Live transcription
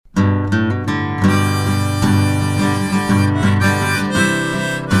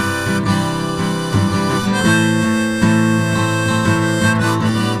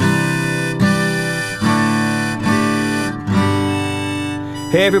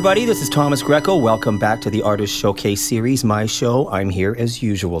Hey everybody, this is Thomas Greco. Welcome back to the Artist Showcase series, my show. I'm here as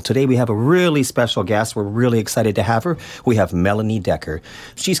usual. Today we have a really special guest. We're really excited to have her. We have Melanie Dekker.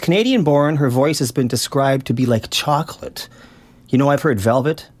 She's Canadian-born. Her voice has been described to be like chocolate. You know, I've heard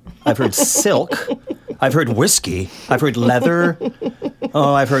velvet. I've heard silk. I've heard whiskey. I've heard leather.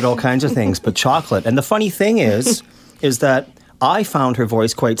 Oh, I've heard all kinds of things, but chocolate. And the funny thing is that I found her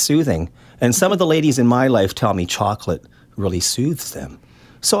voice quite soothing. And some of the ladies in my life tell me chocolate really soothes them.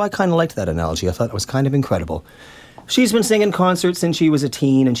 So I kind of liked that analogy. I thought it was kind of incredible. She's been singing concerts since she was a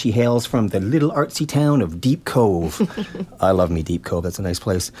teen, and she hails from the little artsy town of Deep Cove. I love me Deep Cove. That's a nice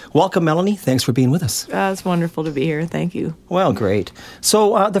place. Welcome, Melanie. Thanks for being with us. It's wonderful to be here. Thank you. Well, great.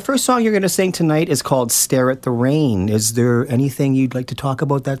 So the first song you're going to sing tonight is called Stare at the Rain. Is there anything you'd like to talk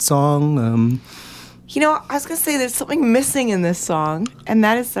about that song? You know, I was going to say there's something missing in this song, and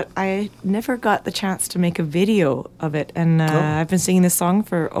that is that I never got the chance to make a video of it. And I've been singing this song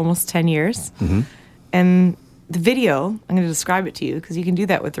for almost 10 years. Mm-hmm. And the video, I'm going to describe it to you because you can do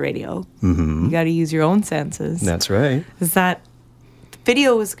that with the radio. Mm-hmm. You got to use your own senses. That's right. Is that the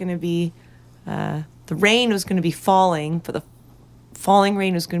video was going to be, the rain was going to be falling, but the falling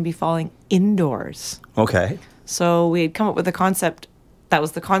rain was going to be falling indoors. Okay. So we had come up with a concept. That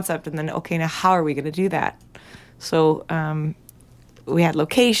was the concept, and then, okay, now how are we going to do that? So we had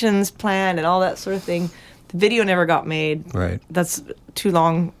locations planned and all that sort of thing. The video never got made. Right. That's too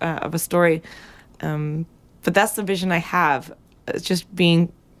long of a story. But that's the vision I have. It's just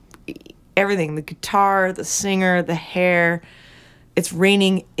being everything, the guitar, the singer, the hair. It's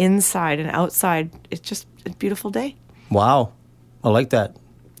raining inside and outside. It's just a beautiful day. Wow. I like that.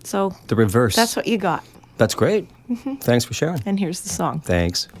 So the reverse. That's what you got. That's great. Mm-hmm. Thanks for sharing. And here's the song.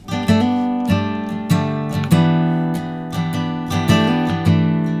 Thanks.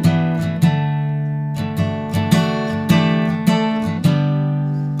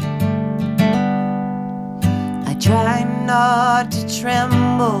 I try not to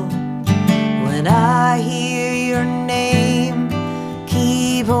tremble when I hear your name.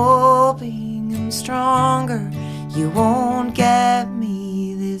 Keep hoping I'm stronger. You won't get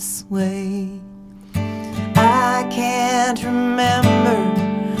me this way. I can't remember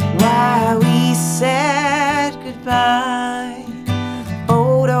why we said goodbye.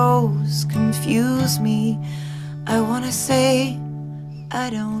 Photos confuse me. I want to say I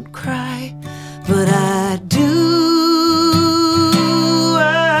don't cry, but I do.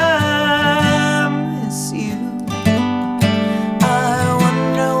 I miss you. I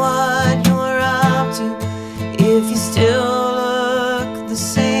wonder what you're up to, if you still look the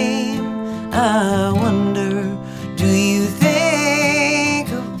same. I wonder, do you think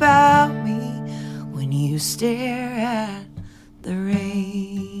about me when you stare at the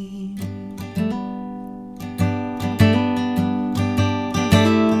rain?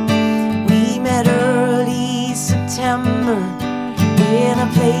 We met early September in a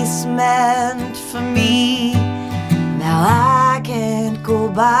place meant for me. Now I can't go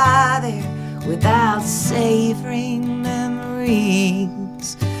by there without savoring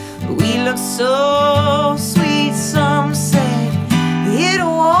memories. We looked so sweet, some said it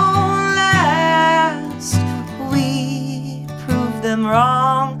won't last. We proved them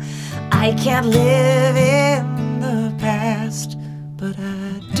wrong. I can't live in the past, but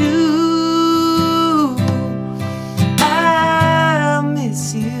I do. I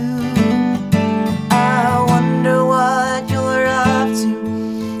miss you. I wonder what you're up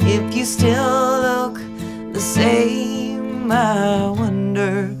to, if you still look the same. I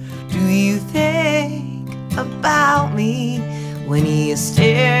wonder, do you think about me when you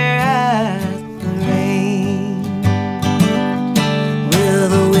stare at the rain? Will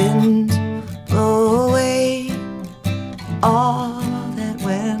the wind blow away all that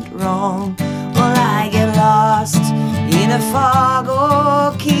went wrong? Will I get lost in a fog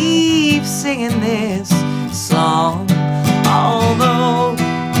or keep singing this song? Although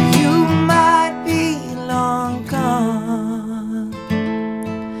you might be long gone,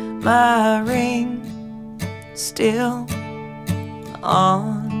 my ring still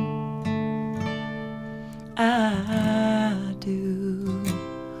on. I do.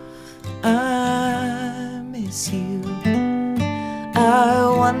 I miss you. I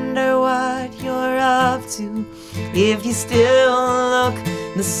wonder what you're up to, if you still look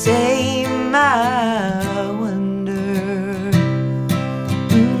the same. I wonder.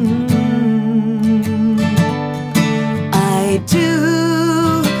 I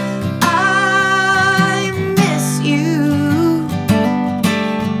do. I miss you.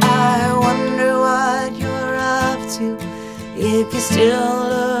 I wonder what you're up to, if you still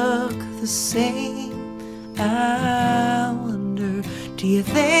look the same. I wonder, do you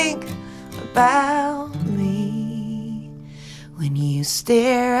think about me when you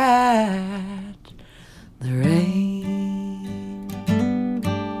stare at the rain?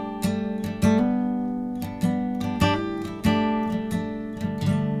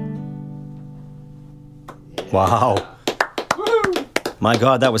 Wow. My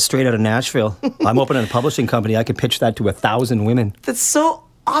God, that was straight out of Nashville. I'm opening a publishing company. I could pitch that to 1,000 women. That's so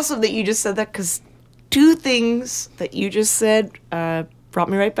awesome that you just said that, because two things that you just said brought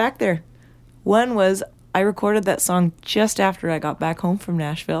me right back there. One was I recorded that song just after I got back home from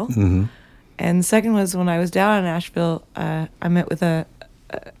Nashville. Mm-hmm. And the second was when I was down in Nashville, I met with a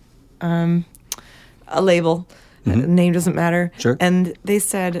label. Mm-hmm. Name doesn't matter. Sure. And they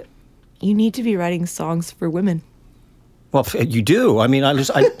said, you need to be writing songs for women. Well, you do. I mean, I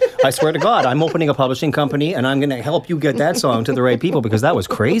swear to God, I'm opening a publishing company, and I'm going to help you get that song to the right people, because that was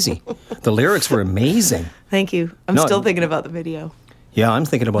crazy. The lyrics were amazing. Thank you. I'm still thinking about the video. Yeah, I'm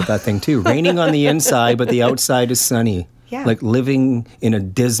thinking about that thing too. Raining on the inside, but the outside is sunny. Yeah. Like living in a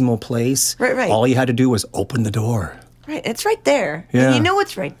dismal place. Right. All you had to do was open the door. Right. It's right there. Yeah. And you know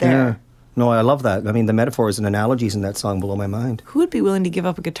it's right there. Yeah. No, I love that. I mean, the metaphors and analogies in that song blow my mind. Who would be willing to give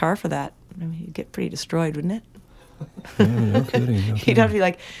up a guitar for that? I mean, you'd get pretty destroyed, wouldn't it? Yeah, no kidding. You'd have to be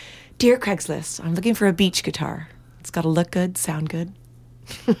like, dear Craigslist, I'm looking for a beach guitar. It's got to look good, sound good.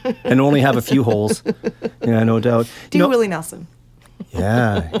 And only have a few holes. Yeah, no doubt. Dear Willie Nelson.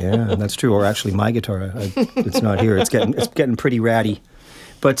 Yeah, that's true. Or actually, my guitar, it's not here. It's getting pretty ratty.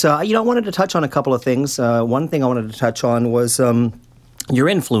 But, I wanted to touch on a couple of things. One thing I wanted to touch on was your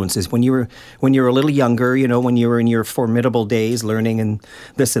influences when you were a little younger, when you were in your formidable days learning and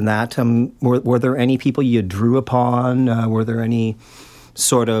this and that. Were there any people you drew upon? Were there any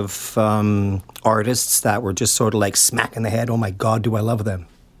sort of artists that were just sort of like smack in the head? Oh my God, do I love them?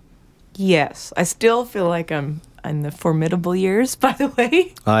 Yes. I still feel like I'm in the formidable years, by the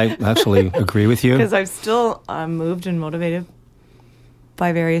way. I absolutely agree with you. Because I've still moved and motivated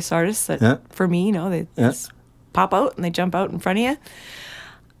by various artists that, for me, they just pop out and they jump out in front of you.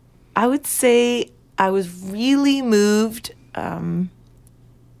 I would say I was really moved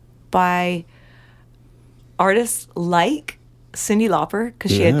by artists like Cyndi Lauper, because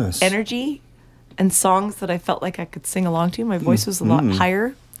she had energy and songs that I felt like I could sing along to. My voice was a lot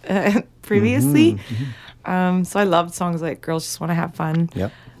higher previously. So I loved songs like Girls Just Want to Have Fun.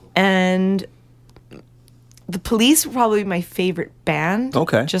 Yep. And the Police were probably my favorite band.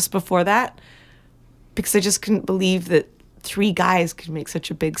 Okay. Just before that, because I just couldn't believe that 3 guys could make such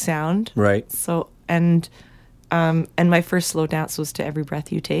a big sound. Right. So and my first slow dance was to Every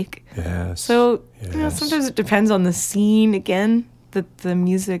Breath You Take. Yes. So sometimes it depends on the scene again. The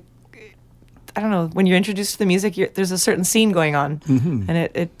music, I don't know. When you're introduced to the music, there's a certain scene going on, and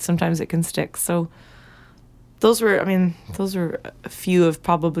it sometimes it can stick. So those were a few of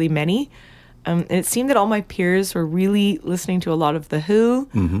probably many. And it seemed that all my peers were really listening to a lot of The Who,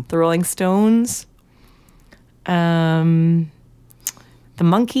 the Rolling Stones, the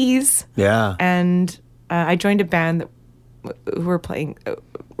Monkees. Yeah. And I joined a band that were playing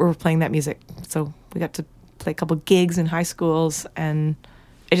that music. So we got to play a couple gigs in high schools, and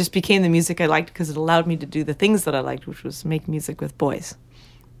it just became the music I liked because it allowed me to do the things that I liked, which was make music with boys.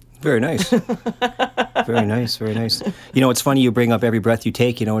 Very nice. Very nice, very nice. It's funny you bring up Every Breath You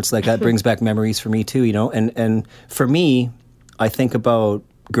Take. It's like that brings back memories for me too, And for me, I think about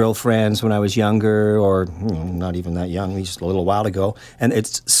girlfriends when I was younger, or not even that young, just a little while ago. And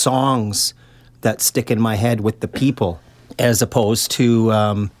it's songs that stick in my head with the people as opposed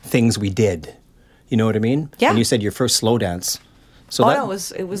to things we did. You know what I mean? Yeah. And you said your first slow dance. So no,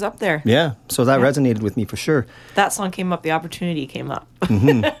 it was up there. Yeah, so that resonated with me for sure. That song came up, the opportunity came up.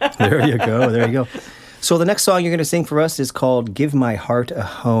 There you go. So the next song you're going to sing for us is called Give My Heart a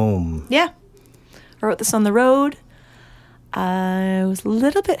Home. Yeah. I wrote this on the road. I was a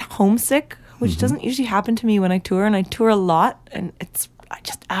little bit homesick, which doesn't usually happen to me when I tour, and I tour a lot, and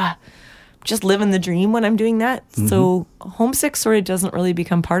I just living the dream when I'm doing that. So homesick sort of doesn't really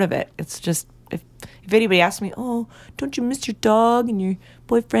become part of it. It's just, if anybody asks me, oh, don't you miss your dog and your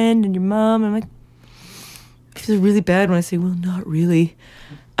boyfriend and your mom? I'm like, I feel really bad when I say, well, not really.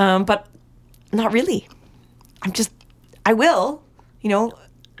 But not really. I will,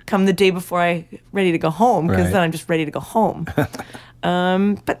 come the day before I'm ready to go home, because then I'm just ready to go home.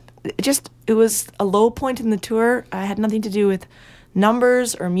 But it was a low point in the tour. I had nothing to do with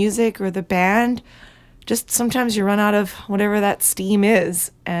numbers or music or the band. Just sometimes you run out of whatever that steam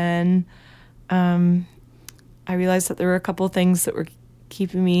is. And I realized that there were a couple of things that were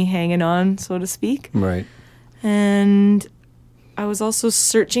keeping me hanging on, so to speak. Right. And I was also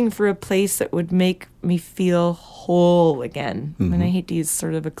searching for a place that would make me feel whole again. And I hate to use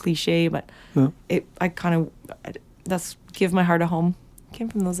sort of a cliche, but that's give my heart a home. Came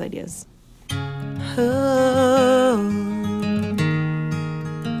from those ideas.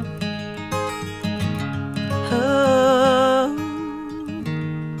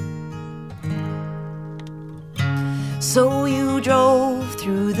 So you drove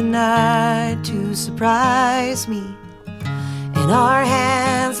through the night to surprise me, and our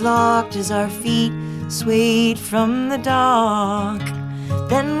hands locked as our feet swayed from the dark.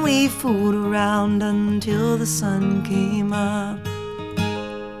 Then we fooled around until the sun came up.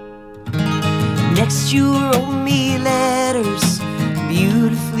 Next you wrote me letters,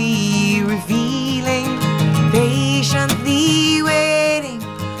 beautifully revealing, patiently waiting.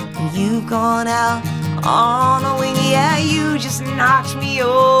 And you've gone out on a wing, yeah, you just knocked me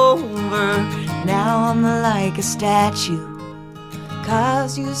over. Now I'm like a statue,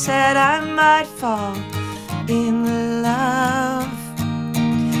 'cause you said I might fall in love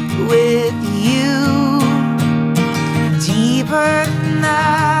with you. Deeper than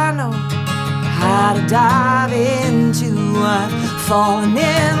I know how to dive into, I've fallen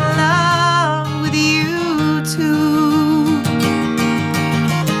in love with you too.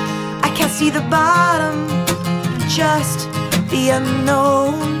 I can't see the bottom, just the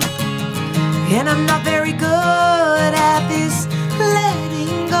unknown, and I'm not very good at this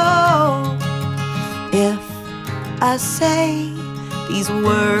letting go. If I say these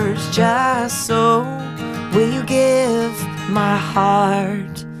words just so, will you give my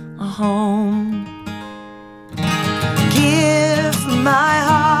heart a home? Give my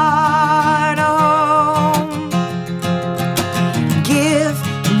heart a home. Give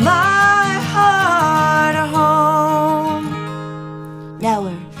my heart a home. Now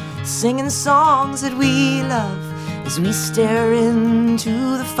we're singing songs that we love as we stare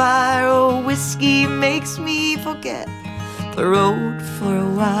into the fire. Oh, whiskey makes me forget the road for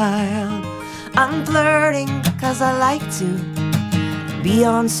a while. I'm flirting 'cause I like to be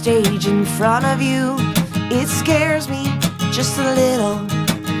on stage in front of you. It scares me just a little,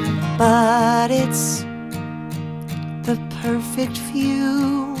 but it's the perfect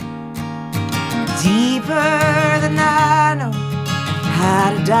view. Deeper than I know how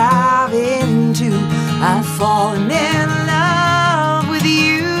to dive into, I've fallen in love with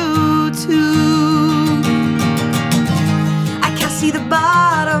you too. I can't see the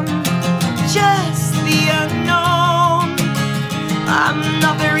bottom, just the unknown. I'm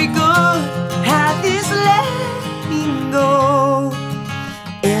not very good at this letting go.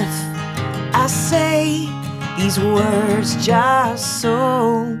 If I say these words just so,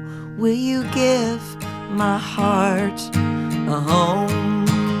 will you give my heart a home?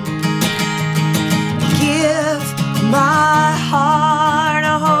 Give my heart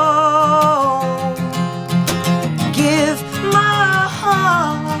a home. Give my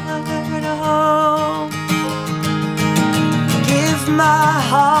heart a home. Give my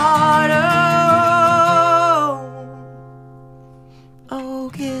heart a home. Oh,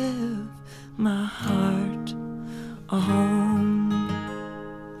 give my heart a home.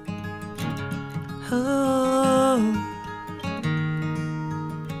 Oh.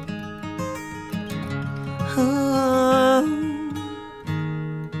 Oh.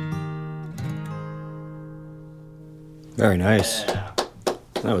 Very nice.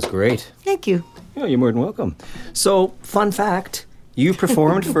 That was great. Thank you. Yeah, you're more than welcome. So, fun fact, you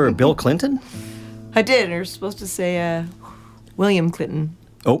performed for Bill Clinton? I did. You're supposed to say William Clinton.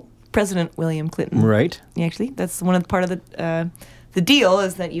 Oh. President William Clinton. Right. Yeah, actually, that's one of the part of the deal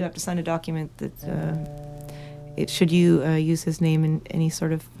is that you have to sign a document that should you use his name in any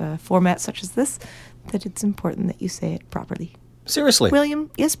sort of format such as this, that it's important that you say it properly. Seriously?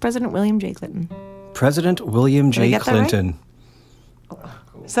 President William J. Clinton. President William J. Clinton.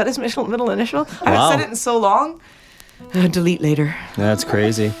 Is that his middle initial? Wow. I haven't said it in so long. Delete later. That's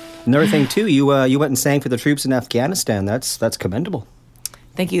crazy. Another thing too, you went and sang for the troops in Afghanistan. That's commendable.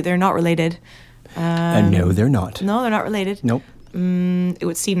 Thank you. They're not related. And no, they're not. No, they're not related. Nope. It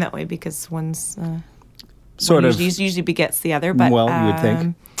would seem that way because one's sort of usually begets the other. But well, you would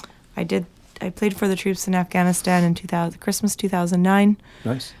think. I played for the troops in Afghanistan in Christmas 2009.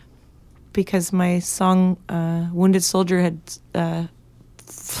 Nice. Because my song "Wounded Soldier" had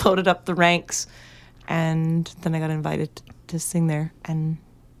floated up the ranks, and then I got invited to sing there, and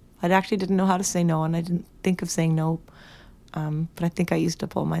I actually didn't know how to say no, and I didn't think of saying no, but I think I used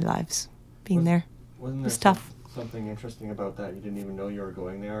up all my lives being there. Wasn't it was there tough. Something interesting about that? You didn't even know you were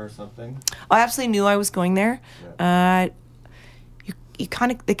going there or something? I absolutely knew I was going there. Yeah. You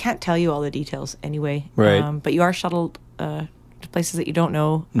kind of, they can't tell you all the details anyway. Right. But you are shuttled to places that you don't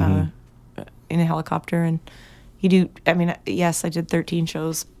know in a helicopter. And you do, I mean, yes, I did 13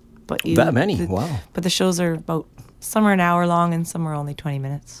 shows. But that many? Wow. But the shows are about, some are an hour long and some are only 20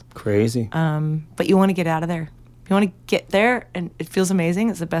 minutes. Crazy. But you want to get out of there. You want to get there, and it feels amazing.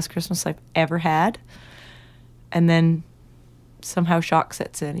 It's the best Christmas I've ever had. And then somehow shock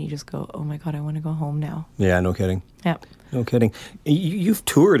sets in, and you just go, oh my God, I want to go home now. Yeah, no kidding. Yeah. No kidding. You've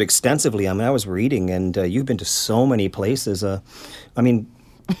toured extensively. I mean, I was reading, and you've been to so many places. I mean,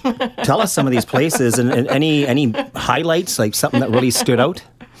 tell us some of these places, and any highlights, like something that really stood out?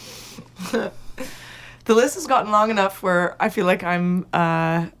 The list has gotten long enough where I feel like I'm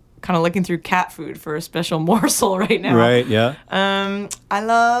kind of looking through cat food for a special morsel right now. Right, yeah.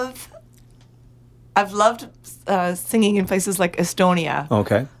 I've loved singing in places like Estonia.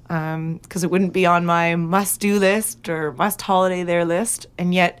 Okay. Because it wouldn't be on my must-do list or must-holiday there list.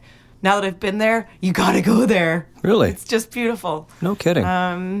 And yet, now that I've been there, you got to go there. Really? It's just beautiful. No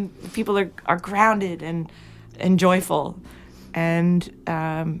kidding. People are grounded and joyful. And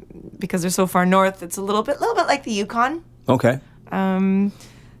because they're so far north, it's a little bit like the Yukon. Okay.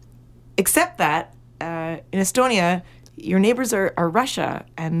 Except that in Estonia, your neighbors are Russia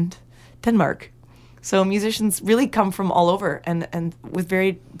and Denmark. So musicians really come from all over and with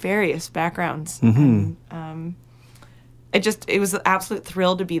very various backgrounds. Mm-hmm. And, it was an absolute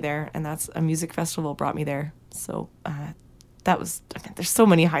thrill to be there, and that's a music festival brought me there. So there's so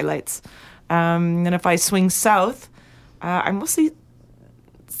many highlights. And if I swing south, I mostly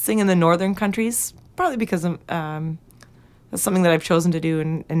sing in the northern countries, probably because that's something that I've chosen to do,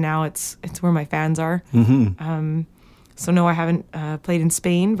 and now it's where my fans are. Mm-hmm. So no, I haven't played in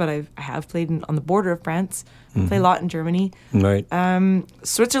Spain, but I have played on the border of France. I play a lot in Germany. Right.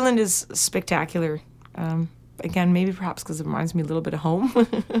 Switzerland is spectacular. Again, maybe perhaps because it reminds me a little bit of home.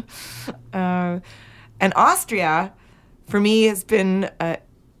 And Austria, for me, has been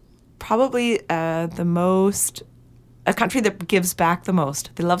probably a country that gives back the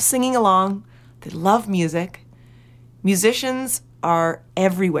most. They love singing along. They love music. Musicians are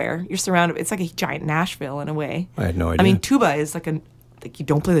everywhere. You're surrounded. It's like a giant Nashville in a way. I had no idea. I mean, tuba is like you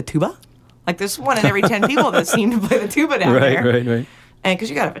don't play the tuba? Like there's one in every 10 people that seem to play the tuba down there. Right. And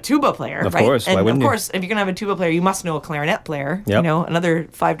because you got to have a tuba player, of right? Course, and why wouldn't of course, if you're going to have a tuba player, you must know a clarinet player. Yep. You know, another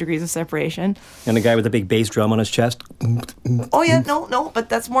 5 degrees of separation. And the guy with the big bass drum on his chest. Oh, yeah, no, but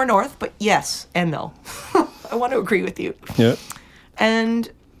that's more north. But yes and no. I want to agree with you. Yeah.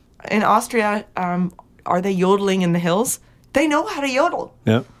 And in Austria, are they yodeling in the hills? They know how to yodel.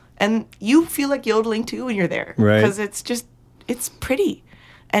 Yeah. And you feel like yodeling too when you're there. Right. Because it's pretty.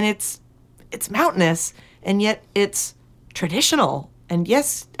 And it's mountainous. And yet it's traditional. And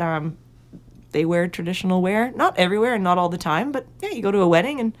yes, they wear traditional wear. Not everywhere and not all the time. But yeah, you go to a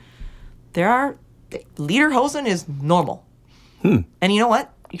wedding and lederhosen is normal. And you know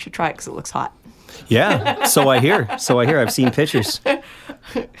what? You should try it because it looks hot. Yeah, so I hear. I've seen pictures.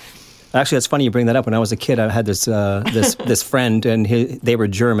 Actually, it's funny you bring that up. When I was a kid, I had this this friend, and they were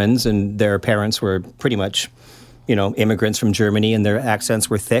Germans, and their parents were pretty much, immigrants from Germany, and their accents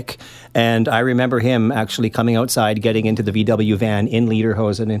were thick. And I remember him actually coming outside, getting into the VW van in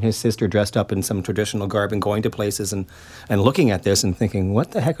lederhosen, and his sister dressed up in some traditional garb and going to places and looking at this and thinking,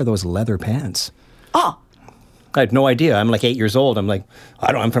 what the heck are those leather pants? Oh. I had no idea. I'm like 8 years old. I'm like,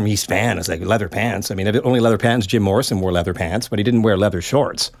 I'm from East Van. It's like leather pants. I mean, only leather pants. Jim Morrison wore leather pants, but he didn't wear leather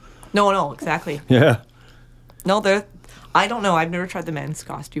shorts. No, exactly. Yeah. No, I don't know. I've never tried the men's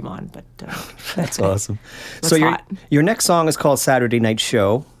costume on, but that's awesome. So your next song is called Saturday Night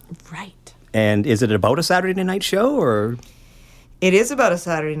Show. Right. And is it about a Saturday night show, or? It is about a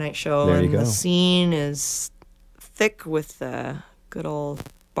Saturday night show. There you go. The scene is thick with good old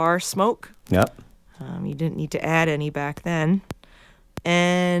bar smoke. Yep. You didn't need to add any back then.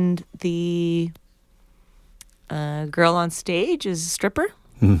 And the girl on stage is a stripper.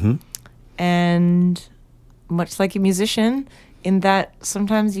 Mm-hmm. And much like a musician, in that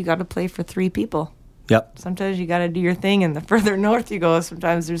sometimes you got to play for 3 people. Yep. Sometimes you got to do your thing, and the further north you go,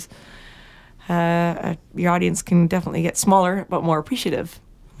 sometimes there's your audience can definitely get smaller but more appreciative.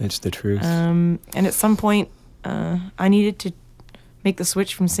 It's the truth. And at some point, I needed to make the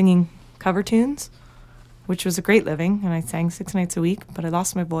switch from singing cover tunes, which was a great living, and I sang 6 nights a week, but I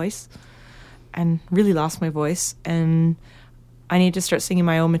lost my voice, and really lost my voice, and I needed to start singing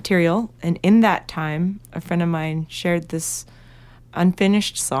my own material. And in that time, a friend of mine shared this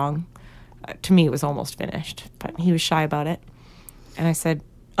unfinished song. To me, it was almost finished, but he was shy about it. And I said,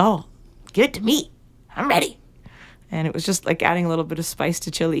 oh, give it to me. I'm ready. And it was just like adding a little bit of spice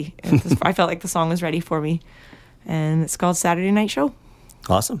to chili. I felt like the song was ready for me. And it's called Saturday Night Show.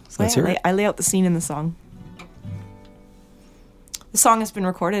 Awesome. So Let's hear it. I lay out the scene in the song. The song has been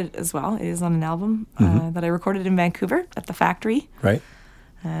recorded as well. It is on an album that I recorded in Vancouver at the factory. Right.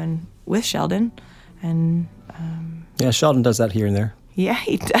 And with Sheldon. And yeah, Sheldon does that here and there. yeah,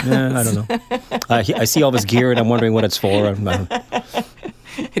 he does. Yeah, I don't know. I see all this gear and I'm wondering what it's for.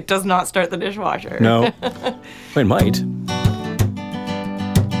 It does not start the dishwasher. No. It might.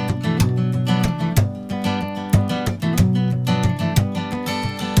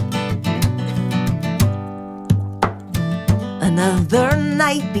 Another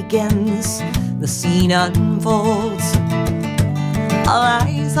night begins, the scene unfolds. All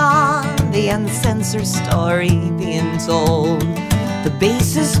eyes on the uncensored story being told. The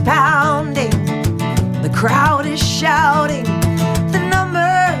bass is pounding, the crowd is shouting, the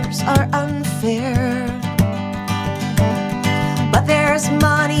numbers are unfair. But there's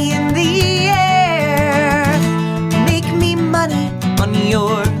money in the air. Make me money on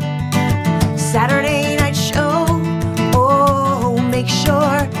your Saturday night show. Make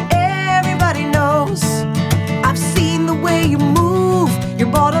sure everybody knows I've seen the way you move.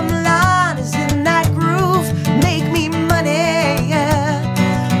 Your bottom line is in that groove. Make me money,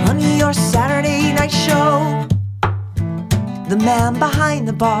 yeah, on your Saturday night show. The man behind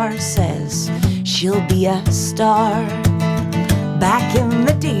the bar says she'll be a star. Back in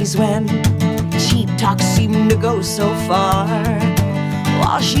the days when cheap talk seemed to go so far.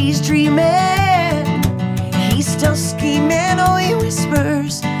 While she's dreaming, he's still scheming. Oh, he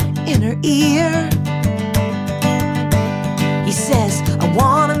whispers in her ear. He says, I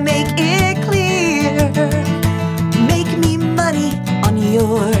wanna make it clear. Make me money on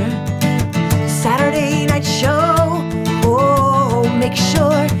your Saturday night show. Oh, make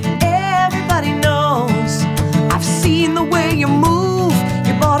sure everybody knows I've seen the way you move.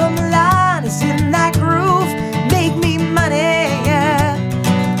 Your bottom line is in that groove. Make me money, yeah,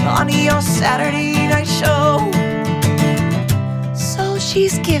 on your Saturday night show. So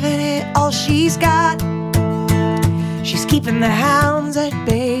she's giving it all she's got. She's keeping the hounds at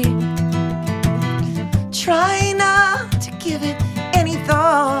bay, trying not to give it any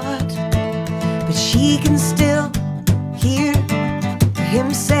thought. But she can still hear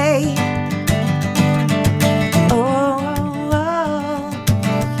him say, oh, oh,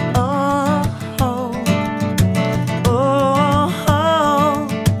 oh, oh, oh,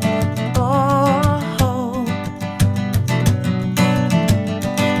 oh, oh.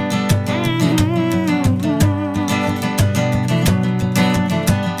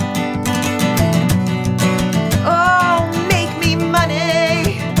 Oh, make me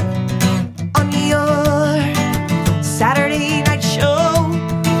money on your Saturday night show.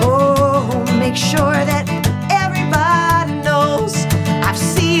 Oh, make sure that everybody knows I've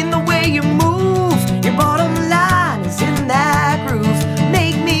seen the way you move. Your bottom line is in that groove.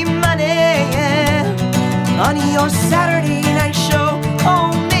 Make me money, yeah, on your Saturday night show.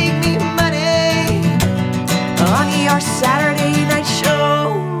 Oh, make me money on your Saturday night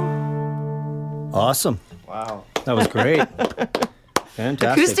show. Awesome. Wow. That was great.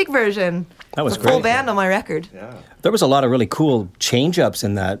 Fantastic. Acoustic version. That was The full great. band on my record. Yeah. There was a lot of really cool change-ups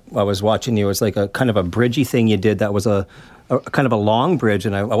in that. I was watching you. It was like a kind of a bridgey thing you did that was a kind of a long bridge,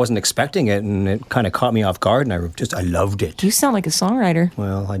 and I wasn't expecting it, and it kind of caught me off guard, and I loved it. You sound like a songwriter.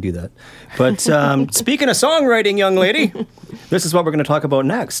 Well, I do that. But speaking of songwriting, young lady, this is what we're going to talk about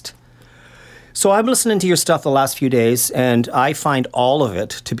next. So I'm listening to your stuff the last few days, and I find all of it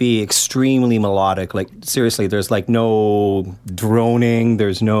to be extremely melodic. Like, seriously, there's like no droning,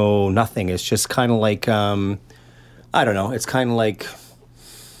 there's no nothing. It's just kind of like, I don't know, it's kind of like,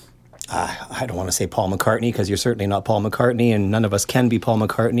 I don't want to say Paul McCartney, because you're certainly not Paul McCartney, and none of us can be Paul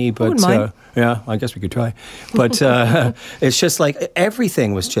McCartney, but wouldn't mind. yeah, I guess we could try. But it's just like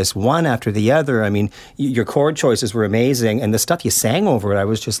everything was just one after the other. I mean, your chord choices were amazing, and the stuff you sang over it, I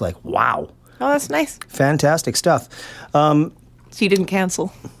was just like, wow. Oh, that's nice. Fantastic stuff. So you didn't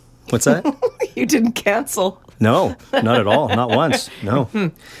cancel. What's that? You didn't cancel. No, not at all. Not once. No.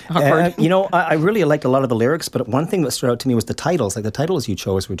 Awkward. I really liked a lot of the lyrics, but one thing that stood out to me was the titles. Like, the titles you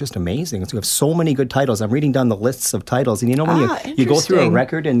chose were just amazing. So you have so many good titles. I'm reading down the lists of titles, and when you go through a interesting.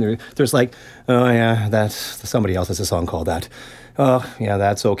 record and there's like, oh yeah, that's somebody else has a song called that. Oh yeah,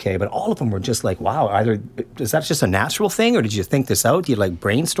 that's okay. But all of them were just like, wow. Either is that just a natural thing, or did you think this out? Did you like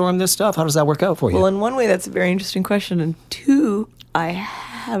brainstorm this stuff? How does that work out for you? Well, in one way, that's a very interesting question. And two, I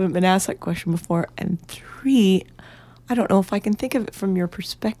haven't been asked that question before. And three, I don't know if I can think of it from your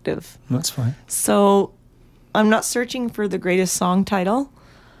perspective. That's fine. So I'm not searching for the greatest song title,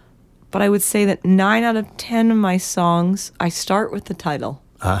 but I would say that 9 out of 10 of my songs, I start with the title.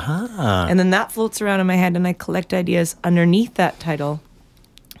 Uh-huh. And then that floats around in my head, and I collect ideas underneath that title.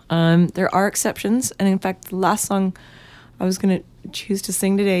 There are exceptions, and in fact, the last song I was going to choose to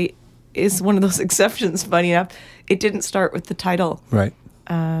sing today is one of those exceptions. Funny enough, it didn't start with the title. Right.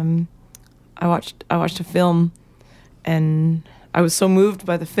 I watched a film, and I was so moved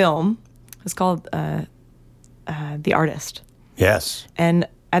by the film. It's called The Artist. Yes. And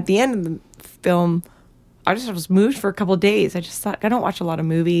at the end of the film, I just was moved for a couple of days. I just thought, I don't watch a lot of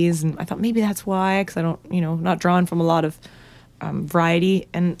movies, and I thought maybe that's why, because I don't, not drawn from a lot of variety.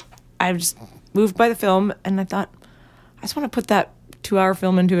 And I was just moved by the film, and I thought, I just want to put that 2-hour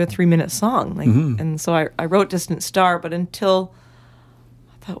film into a 3-minute song. And so I wrote Distant Star, but until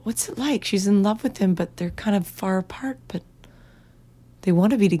I thought, what's it like? She's in love with him, but they're kind of far apart, but they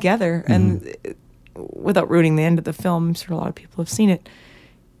want to be together. And without ruining the end of the film, I'm sure a lot of people have seen it,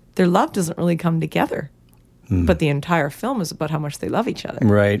 their love doesn't really come together. But the entire film is about how much they love each other.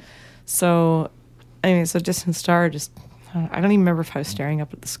 Right. So, so Distant Star, I don't even remember if I was staring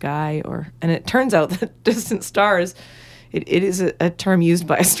up at the sky and it turns out that Distant Stars, it is a term used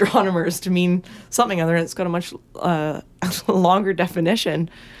by astronomers to mean something other, and it's got a much longer definition.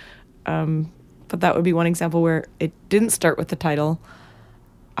 But that would be one example where it didn't start with the title.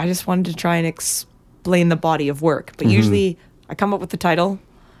 I just wanted to try and explain the body of work. But usually I come up with the title,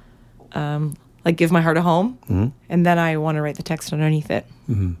 like Give My Heart a Home, and then I want to write the text underneath it.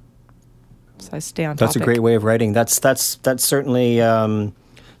 So I stay on topic. That's a great way of writing. That's certainly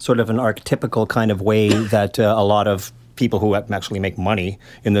sort of an archetypical kind of way that a lot of people who actually make money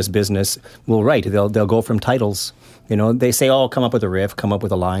in this business will write. They'll go from titles. They say, oh, come up with a riff, come up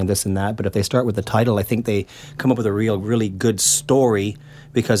with a line, this and that. But if they start with the title, I think they come up with a really good story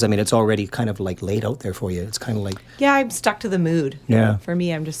because, it's already kind of like laid out there for you. It's kind of like... Yeah, I'm stuck to the mood. Yeah. For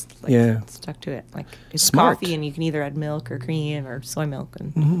me, I'm just stuck to it. Like, it's Smart. coffee, and you can either add milk or cream or soy milk,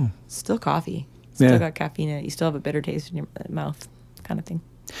 and it's still coffee. Still got caffeine in it. You still have a bitter taste in your mouth, kind of thing.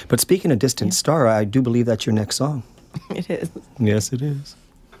 But speaking of Distant Star, I do believe that's your next song. It is. Yes, it is.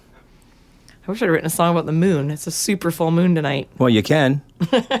 I wish I'd written a song about the moon. It's a super full moon tonight. Well, you can.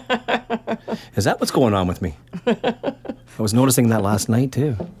 Is that what's going on with me? I was noticing that last night,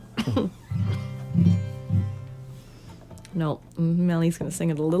 too. No, Melanie's going to sing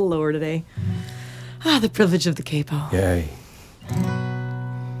it a little lower today. The privilege of the capo. Yay.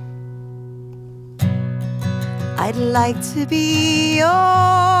 I'd like to be yours.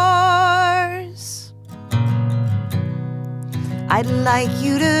 I'd like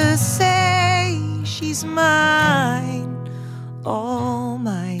you to say she's mine, all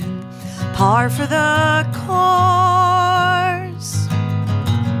mine, par for the course.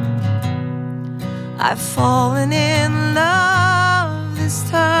 I've fallen in love this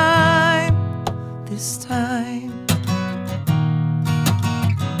time.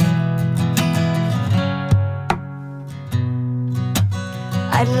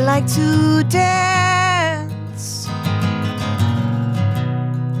 I'd like to dance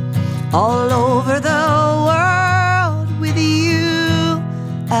all over the world with you.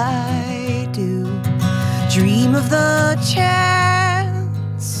 I do dream of the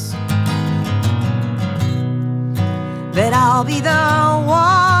chance that I'll be the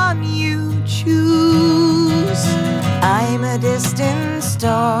one you choose. I'm a distant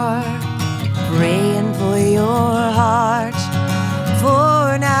star praying for your heart.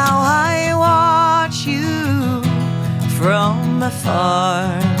 For now I watch you from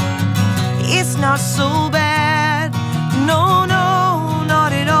afar. It's not so bad, no,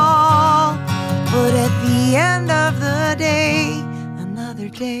 not at all. But at the end of the day, another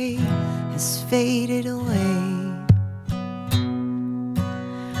day has faded away.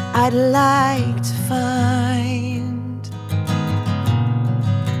 I'd like to find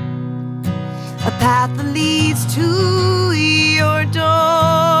a path that leads to your door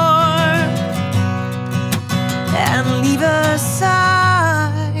and leave a sign.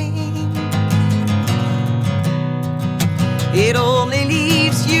 It only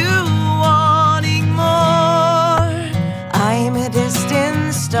leaves you wanting more. I'm a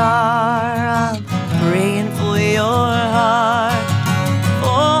distant star, I'm praying for your heart.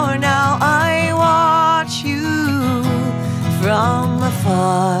 For now I watch you from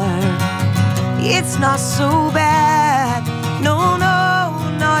afar. It's not so bad, no,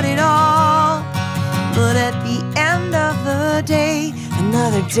 not at all. But at the end of the day,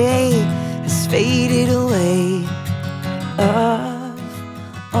 another day has faded away. Of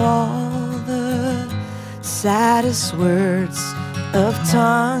all the saddest words of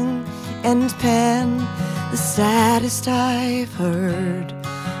tongue and pen, the saddest I've heard,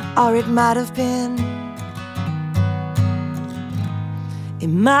 or it might have been,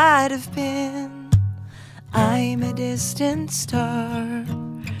 I'm a distant star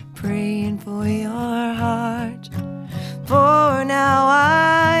praying for your heart. for now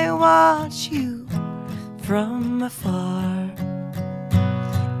I watch you from afar.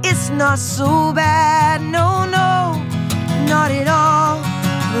 It's not so bad, no, no, not at all.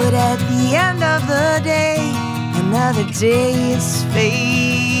 But at the end of the day, another day is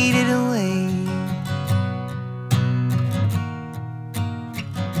faded away.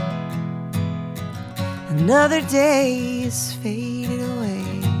 Another day is faded away.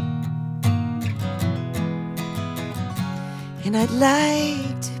 And I'd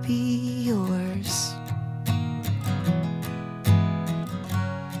like to be yours.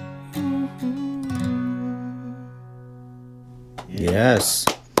 Yes.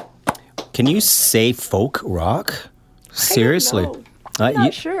 Can you say folk rock? Seriously. I'm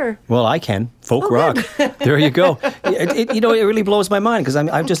not sure. Well, I can. Folk rock. There you go. It really blows my mind because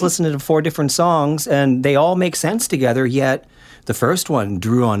I've just listened to 4 different songs and they all make sense together, yet the first one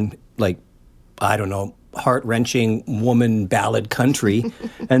drew on, like, I don't know, heart-wrenching woman ballad country.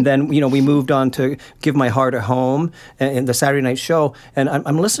 And then, we moved on to Give My Heart a Home and the Saturday night show. And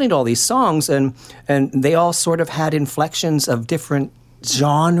I'm listening to all these songs and they all sort of had inflections of different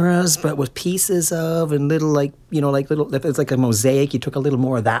genres, but with pieces of and little little, it's like a mosaic. You took a little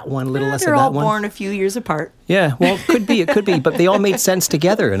more of that one, a little less of that one. They're all born a few years apart. Yeah, well, it could be, but they all made sense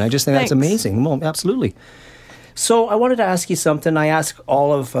together, and I just think that's Thanks. amazing. Well, absolutely. So I wanted to ask you something. I ask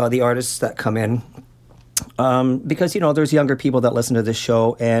all of the artists that come in, because, there's younger people that listen to this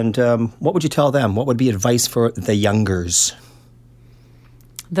show, and what would you tell them? What would be advice for the youngers?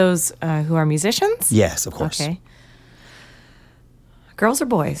 Those who are musicians? Yes, of course. Okay. Girls or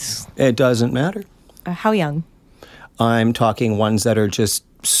boys? It doesn't matter. How young? I'm talking ones that are just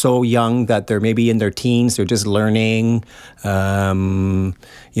so young that they're maybe in their teens, they're just learning, they're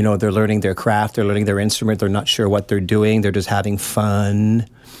learning their craft, they're learning their instrument, they're not sure what they're doing, they're just having fun.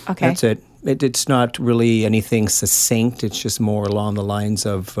 Okay. That's it. It's not really anything succinct, it's just more along the lines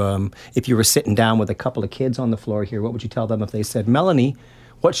of, if you were sitting down with a couple of kids on the floor here, what would you tell them if they said, Melanie,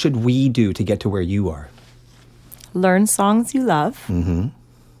 what should we do to get to where you are? Learn songs you love. Mm-hmm.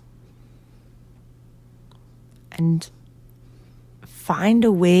 And find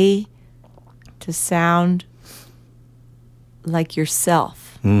a way to sound like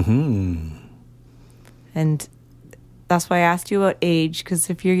yourself. Mm-hmm. And that's why I asked you about age, because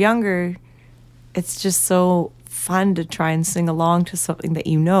if you're younger, it's just so fun to try and sing along to something that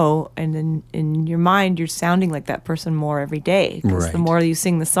you know, and in your mind, you're sounding like that person more every day. Because Right. the more you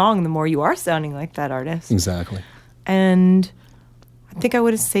sing the song, the more you are sounding like that artist. Exactly. And I think I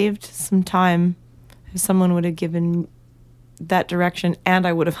would have saved some time if someone would have given that direction and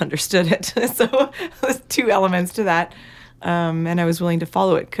I would have understood it. So there's 2 elements to that. And I was willing to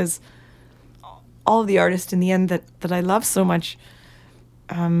follow it because all of the artists in the end that I love so much,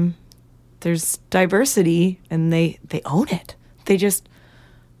 there's diversity and they own it.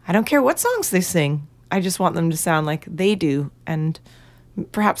 I don't care what songs they sing. I just want them to sound like they do. And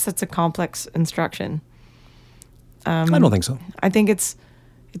perhaps that's a complex instruction. I don't think so. I think it's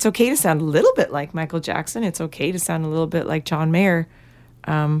okay to sound a little bit like Michael Jackson. It's okay to sound a little bit like John Mayer.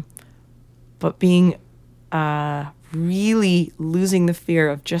 But being really losing the fear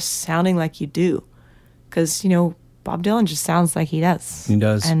of just sounding like you do. Because, Bob Dylan just sounds like he does. He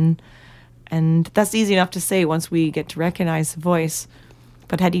does. And that's easy enough to say once we get to recognize the voice.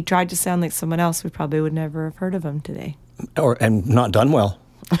 But had he tried to sound like someone else, we probably would never have heard of him today. And not done well.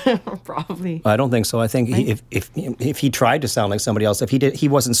 Probably. I don't think so. I think if he tried to sound like somebody else, if he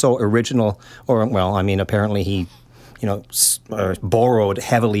wasn't so original, apparently he, borrowed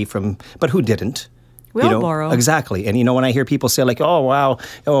heavily from, but who didn't? We all borrow. Exactly. And, when I hear people say like, oh, wow,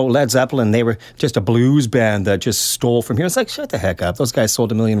 Led Zeppelin, they were just a blues band that just stole from here. It's like, shut the heck up. Those guys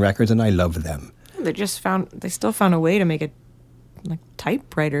sold 1 million records and I love them. They still found a way to make it like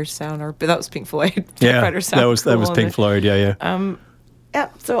typewriter sound, or that was Pink Floyd. Typewriter sound. That was Pink Floyd. Yeah. Yeah,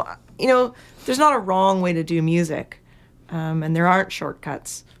 so, there's not a wrong way to do music, and there aren't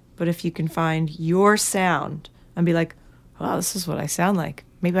shortcuts. But if you can find your sound and be like, wow, this is what I sound like.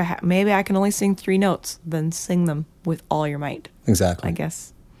 Maybe I can only sing 3 notes, then sing them with all your might. Exactly. I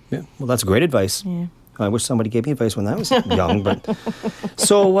guess. Yeah. Well, that's great advice. Yeah. I wish somebody gave me advice when I was young. But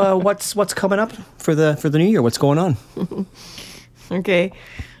so, what's coming up for the new year? What's going on? Okay.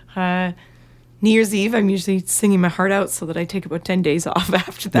 New Year's Eve, I'm usually singing my heart out so that I take about 10 days off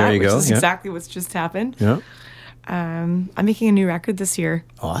after that, There you which go, is yeah. exactly what's just happened. Yeah. I'm making a new record this year.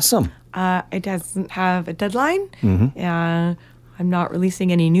 Awesome. It doesn't have a deadline. Mm-hmm. I'm not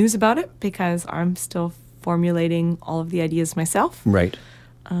releasing any news about it because I'm still formulating all of the ideas myself. Right.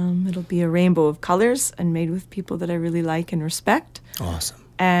 It'll be a rainbow of colors and made with people that I really like and respect. Awesome.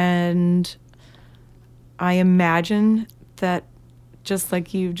 And I imagine that, just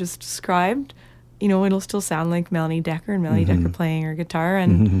like you just described, you know, it'll still sound like Melanie Dekker and Melanie Dekker playing her guitar,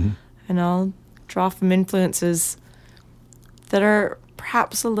 and I'll draw from influences that are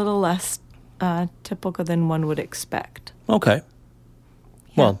perhaps a little less typical than one would expect. Okay.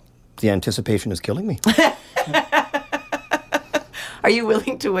 Well, the anticipation is killing me. Are you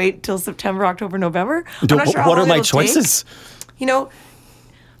willing to wait till September, October, November? I'm not sure how What are long my it'll choices? take. You know,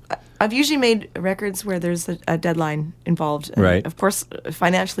 I've usually made records where there's a deadline involved. And Right. of course,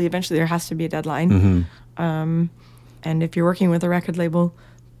 financially, eventually there has to be a deadline. And if you're working with a record label,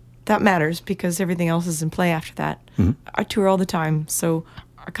 that matters because everything else is in play after that. I tour all the time, so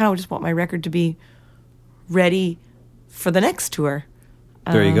I kind of just want my record to be ready for the next tour.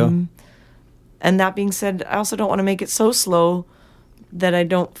 There you go. And that being said, I also don't want to make it so slow that I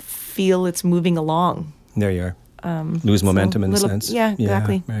don't feel it's moving along. There you are. Lose momentum in a sense. Yeah,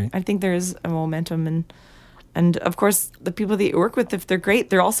 exactly. Yeah, right. I think there is a momentum, and of course, the people that you work with, if they're great,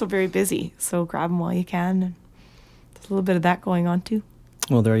 they're also very busy. So grab them while you can. And there's a little bit of that going on too.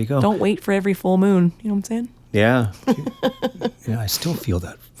 Well, there you go. Don't wait for every full moon. You know what I'm saying? Yeah. Yeah, I still feel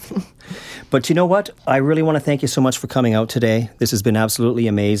that. But you know what? I really want to thank you so much for coming out today. This has been absolutely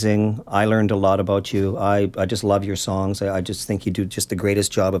amazing. I learned a lot about you. I just love your songs. I just think you do just the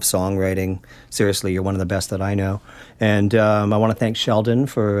greatest job of songwriting. Seriously, you're one of the best that I know. And I want to thank Sheldon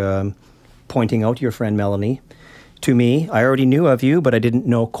for pointing out your friend Melanie to me. I already knew of you, but I didn't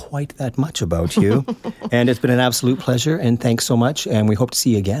know quite that much about you. And it's been an absolute pleasure, and thanks so much, and we hope to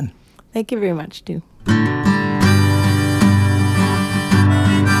see you again. Thank you very much, too.